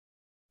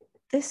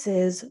This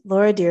is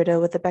Laura Dyrda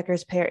with the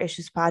Becker's Payer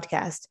Issues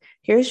podcast.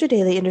 Here's your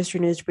daily industry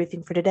news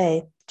briefing for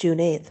today, June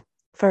 8th.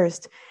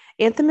 First,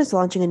 Anthem is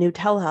launching a new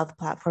telehealth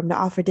platform to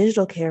offer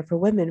digital care for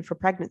women for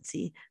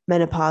pregnancy,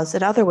 menopause,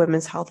 and other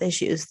women's health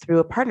issues through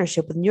a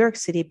partnership with New York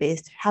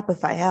City-based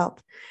Happify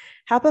Health.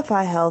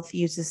 Happify Health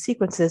uses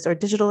sequences or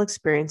digital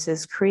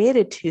experiences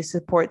created to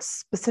support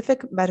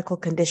specific medical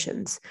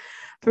conditions.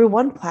 Through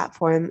one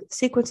platform,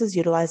 sequences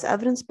utilize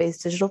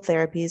evidence-based digital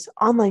therapies,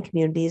 online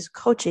communities,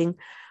 coaching,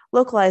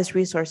 localized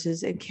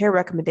resources, and care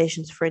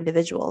recommendations for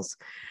individuals.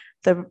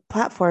 The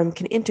platform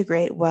can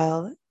integrate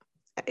well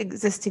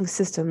existing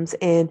systems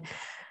and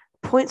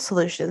point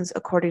solutions,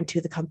 according to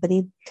the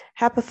company.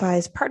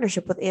 Happify's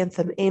partnership with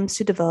Anthem aims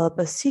to develop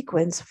a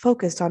sequence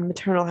focused on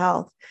maternal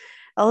health.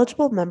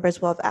 Eligible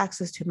members will have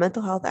access to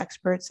mental health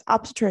experts,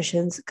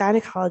 obstetricians,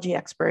 gynecology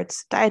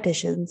experts,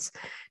 dietitians,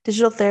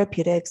 digital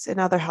therapeutics, and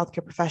other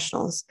healthcare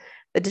professionals.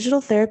 The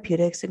digital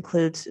therapeutics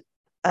includes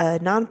a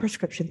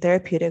non-prescription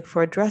therapeutic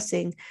for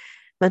addressing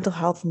mental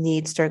health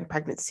needs during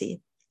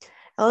pregnancy.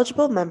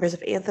 Eligible members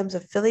of Anthem's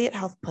affiliate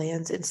health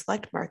plans in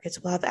select markets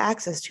will have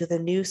access to the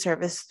new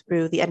service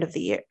toward the end of the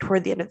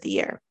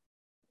year.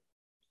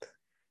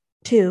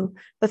 2.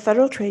 The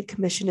Federal Trade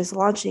Commission is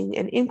launching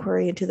an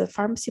inquiry into the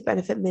pharmacy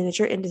benefit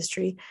manager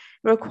industry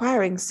and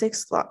requiring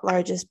 6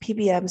 largest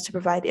PBMs to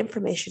provide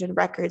information and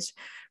records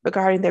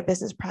regarding their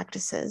business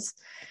practices.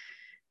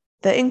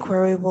 The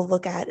inquiry will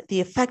look at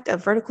the effect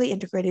of vertically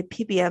integrated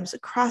PBMs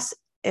across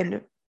and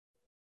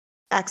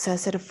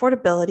access and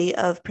affordability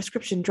of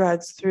prescription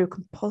drugs through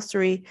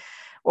compulsory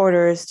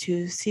orders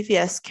to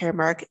CVS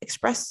Caremark,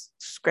 Express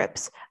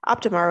Scripts,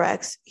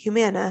 OptumRx,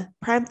 Humana,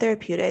 Prime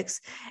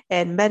Therapeutics,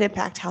 and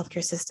MedImpact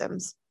healthcare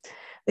systems.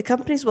 The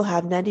companies will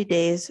have 90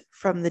 days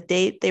from the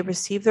date they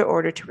receive their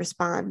order to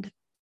respond.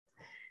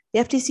 The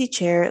FTC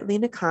chair,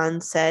 Lina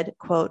Khan, said,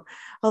 quote,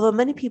 "Although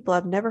many people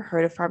have never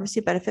heard of pharmacy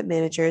benefit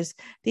managers,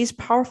 these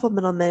powerful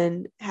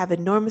middlemen have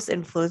enormous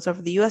influence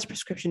over the U.S.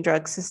 prescription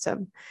drug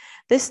system.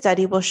 This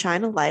study will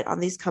shine a light on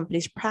these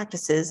companies'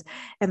 practices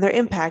and their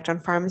impact on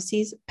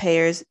pharmacies,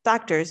 payers,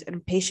 doctors,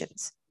 and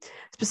patients.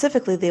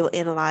 Specifically, they will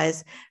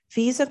analyze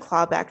fees and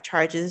clawback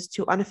charges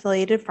to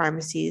unaffiliated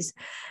pharmacies,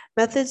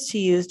 methods to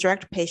use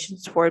direct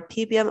patients toward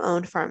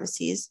PBM-owned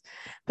pharmacies,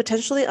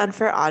 potentially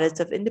unfair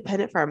audits of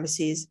independent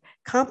pharmacies,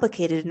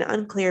 complicated and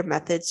unclear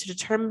methods to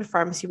determine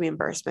pharmacy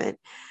reimbursement,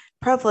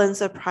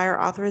 prevalence of prior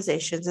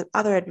authorizations and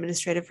other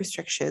administrative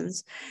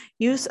restrictions,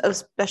 use of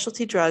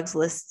specialty drugs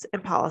lists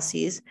and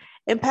policies,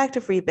 impact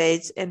of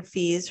rebates and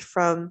fees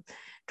from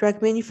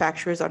drug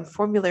manufacturers on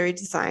formulary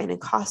design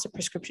and cost of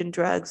prescription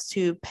drugs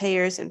to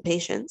payers and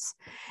patients."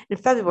 In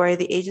February,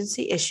 the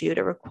agency issued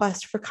a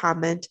request for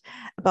comment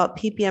about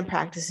PBM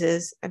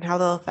practices and how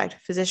they'll affect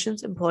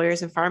physicians,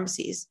 employers, and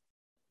pharmacies.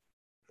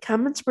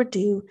 Comments were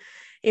due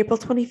April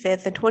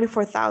 25th, and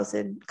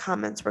 24,000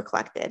 comments were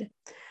collected.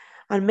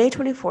 On May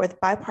 24th,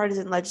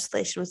 bipartisan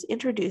legislation was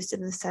introduced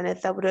in the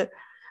Senate that would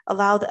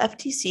allow the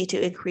FTC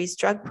to increase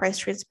drug price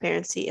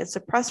transparency and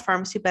suppress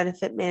pharmacy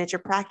benefit manager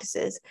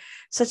practices,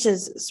 such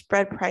as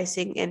spread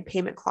pricing and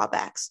payment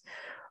clawbacks.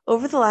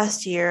 Over the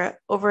last year,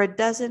 over a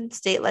dozen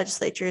state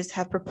legislatures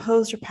have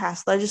proposed or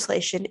passed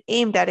legislation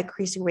aimed at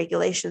increasing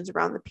regulations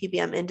around the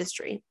PBM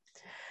industry.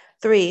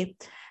 3.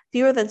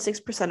 Fewer than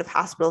 6% of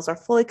hospitals are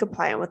fully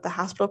compliant with the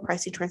hospital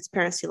pricing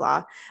transparency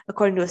law,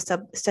 according to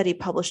a study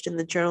published in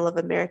the Journal of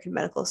American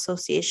Medical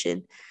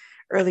Association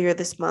earlier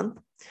this month.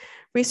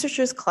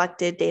 Researchers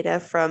collected data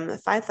from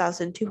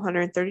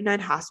 5,239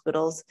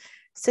 hospitals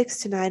 6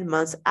 to 9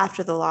 months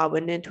after the law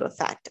went into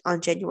effect on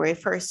January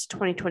 1st,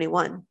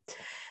 2021.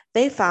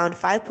 They found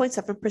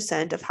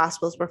 5.7% of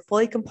hospitals were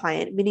fully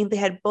compliant, meaning they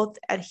had both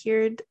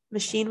adherent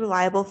machine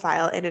reliable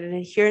file and an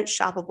adherent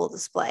shoppable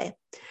display.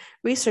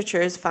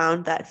 Researchers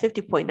found that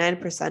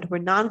 50.9% were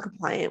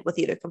non-compliant with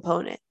either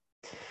component.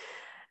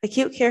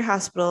 Acute care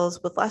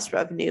hospitals with less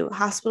revenue,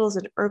 hospitals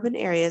in urban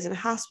areas, and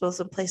hospitals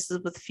in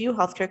places with few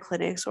healthcare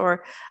clinics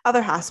or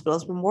other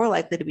hospitals were more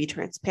likely to be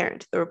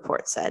transparent, the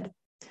report said.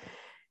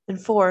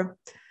 And 4,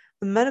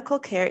 the medical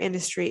care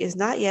industry is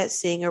not yet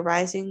seeing a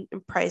rising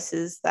in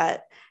prices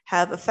that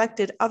have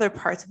affected other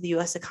parts of the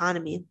U.S.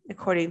 economy,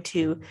 according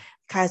to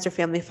Kaiser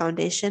Family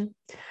Foundation.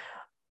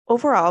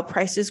 Overall,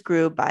 prices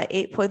grew by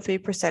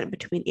 8.3%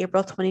 between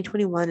April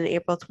 2021 and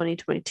April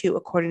 2022,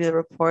 according to the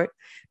report,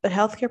 but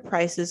healthcare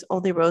prices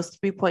only rose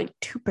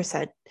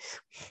 3.2%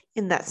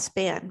 in that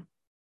span.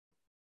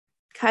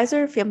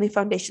 Kaiser Family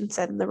Foundation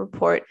said in the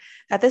report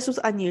that this was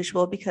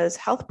unusual because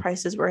health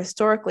prices were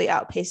historically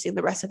outpacing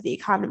the rest of the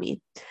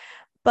economy.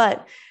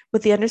 But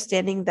with the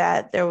understanding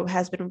that there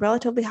has been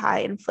relatively high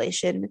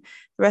inflation, the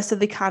rest of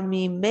the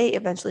economy may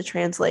eventually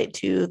translate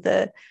to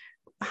the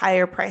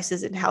higher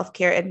prices in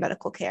healthcare and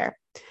medical care.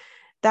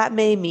 That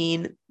may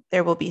mean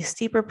there will be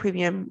steeper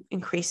premium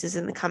increases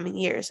in the coming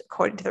years,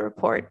 according to the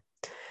report.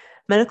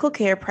 Medical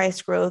care price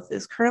growth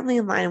is currently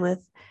in line with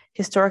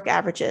historic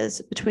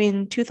averages.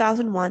 Between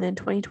 2001 and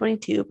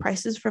 2022,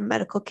 prices for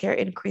medical care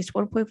increased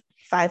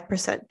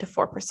 1.5% to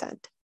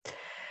 4%.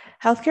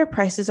 Healthcare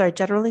prices are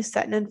generally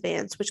set in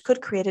advance, which could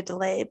create a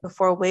delay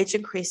before wage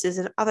increases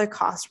and other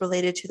costs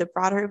related to the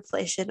broader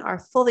inflation are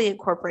fully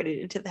incorporated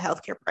into the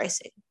healthcare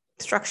pricing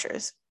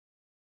structures.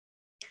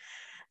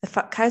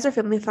 The Kaiser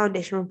Family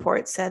Foundation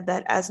report said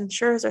that as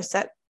insurers are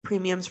set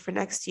premiums for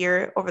next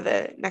year over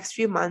the next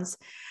few months,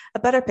 a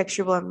better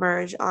picture will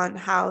emerge on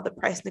how the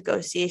price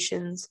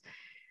negotiations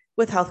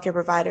with healthcare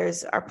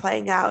providers are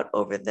playing out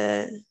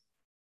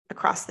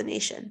across the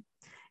nation.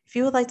 If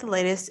you would like the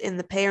latest in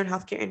the payer and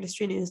healthcare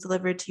industry news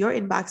delivered to your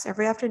inbox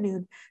every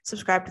afternoon,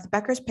 subscribe to the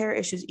Becker's Payer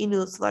Issues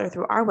e-newsletter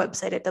through our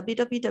website at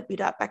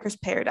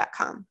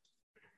www.beckerspayer.com.